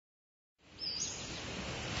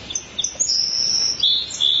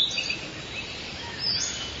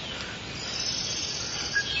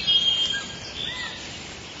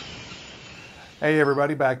Hey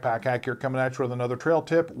everybody, Backpack Hack here, coming at you with another trail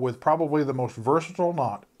tip with probably the most versatile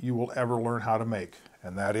knot you will ever learn how to make,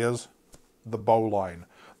 and that is the bowline.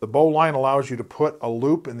 The bowline allows you to put a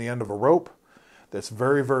loop in the end of a rope that's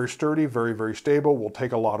very, very sturdy, very, very stable, will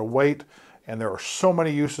take a lot of weight, and there are so many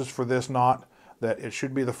uses for this knot that it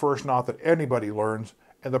should be the first knot that anybody learns,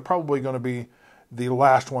 and they're probably going to be the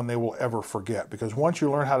last one they will ever forget, because once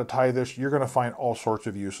you learn how to tie this, you're going to find all sorts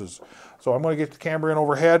of uses. So I'm going to get the camera in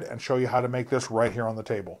overhead and show you how to make this right here on the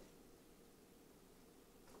table.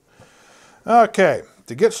 Okay,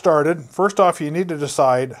 to get started, first off you need to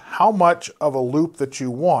decide how much of a loop that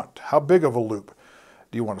you want. How big of a loop?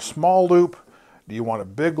 Do you want a small loop? Do you want a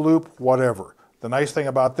big loop? Whatever. The nice thing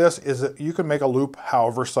about this is that you can make a loop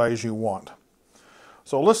however size you want.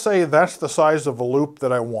 So let's say that's the size of a loop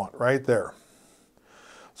that I want right there.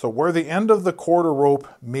 So where the end of the quarter rope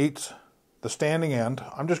meets the standing end,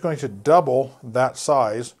 I'm just going to double that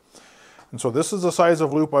size. And so this is the size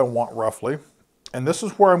of loop I want roughly. And this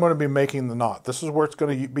is where I'm going to be making the knot. This is where it's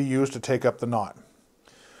going to be used to take up the knot.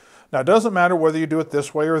 Now it doesn't matter whether you do it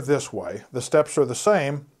this way or this way. The steps are the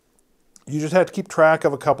same. You just have to keep track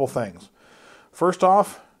of a couple things. First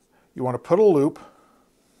off, you want to put a loop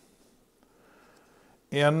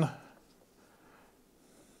in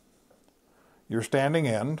your standing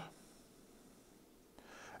end.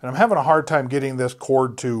 And I'm having a hard time getting this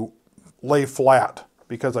cord to lay flat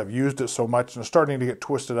because I've used it so much and it's starting to get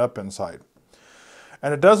twisted up inside.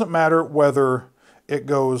 And it doesn't matter whether it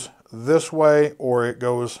goes this way or it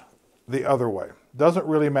goes the other way. It doesn't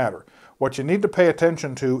really matter. What you need to pay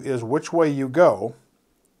attention to is which way you go,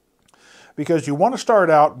 because you want to start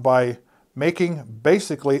out by making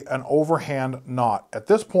basically an overhand knot. At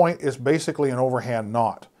this point, it's basically an overhand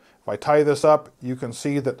knot. If I tie this up, you can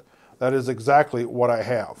see that that is exactly what I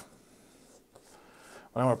have.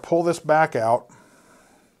 I'm going to pull this back out.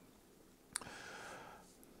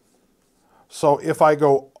 So if I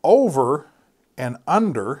go over and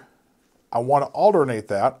under, I want to alternate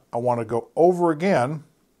that. I want to go over again.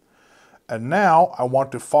 And now I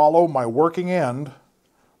want to follow my working end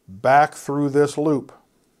back through this loop.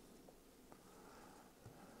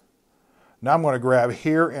 Now I'm going to grab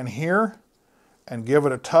here and give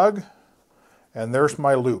it a tug, and there's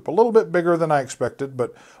my loop. A little bit bigger than I expected,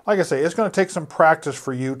 but like I say, it's going to take some practice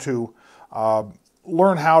for you to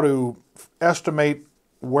learn how to estimate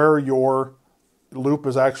where your loop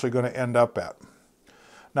is actually going to end up at.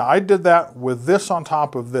 Now I did that with this on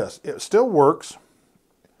top of this. It still works.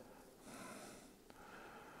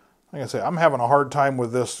 Like I say, I'm having a hard time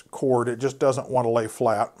with this cord. It just doesn't want to lay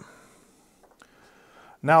flat.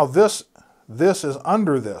 Now this is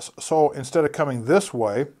under this. So instead of coming this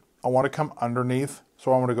way, I want to come underneath.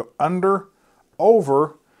 So I want to go under,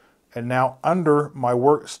 over, and now under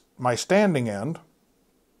my standing end.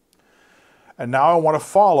 And now I want to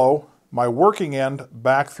follow my working end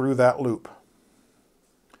back through that loop.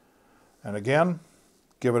 And again,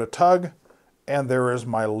 give it a tug, and there is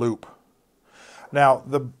my loop. Now,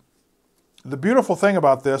 the beautiful thing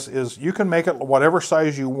about this is you can make it whatever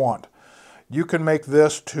size you want. You can make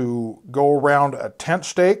this to go around a tent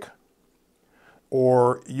stake,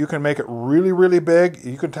 or you can make it really, really big.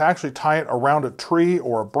 You can actually tie it around a tree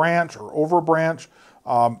or a branch or over a branch,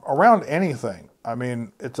 around anything. I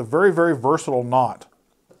mean, it's a very, very versatile knot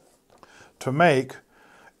to make,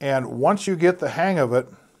 and once you get the hang of it,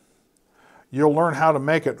 you'll learn how to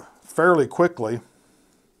make it fairly quickly.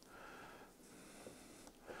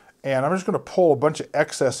 And I'm just going to pull a bunch of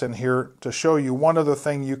excess in here to show you one other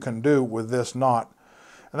thing you can do with this knot.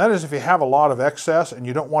 And that is, if you have a lot of excess and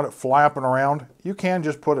you don't want it flapping around, you can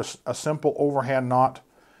just put a simple overhand knot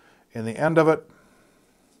in the end of it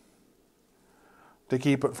to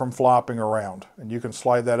keep it from flopping around. And you can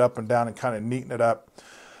slide that up and down and kind of neaten it up.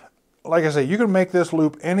 Like I say, you can make this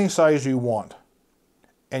loop any size you want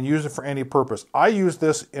and use it for any purpose. I use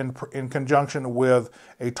this in conjunction with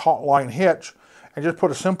a taut line hitch, and just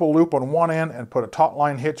put a simple loop on one end and put a taut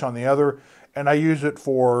line hitch on the other. And I use it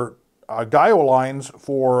for guyo lines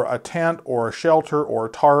for a tent or a shelter or a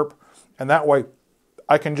tarp. And that way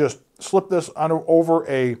I can just slip this over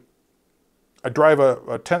I drive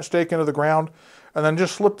a tent stake into the ground and then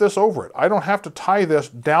just slip this over it. I don't have to tie this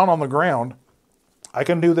down on the ground. I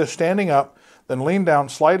can do this standing up, then lean down,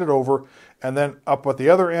 slide it over, and then up at the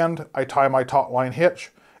other end, I tie my taut line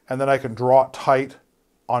hitch, and then I can draw it tight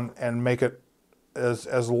on and make it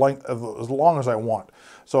as long as I want.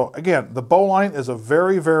 So again, the bowline is a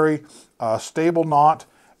very, very stable knot,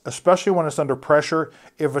 especially when it's under pressure.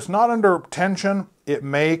 If it's not under tension, it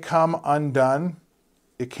may come undone.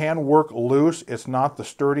 It can work loose. It's not the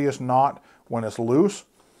sturdiest knot when it's loose.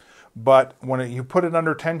 but when you put it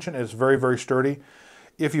under tension, it's very, very sturdy.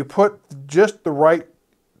 If you put just the right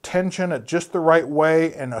tension at just the right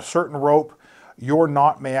way and a certain rope, your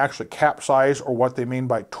knot may actually capsize, or what they mean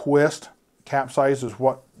by twist. Capsize is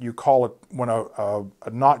what you call it when a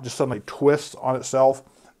knot just suddenly twists on itself.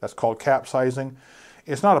 That's called capsizing.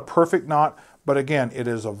 It's not a perfect knot, but again, it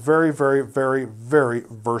is a very, very, very, very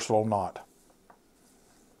versatile knot.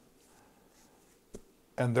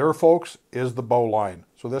 And there, folks, is the Bowline.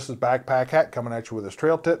 So this is Backpack Hat coming at you with this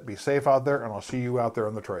trail tip. Be safe out there, and I'll see you out there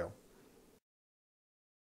on the trail.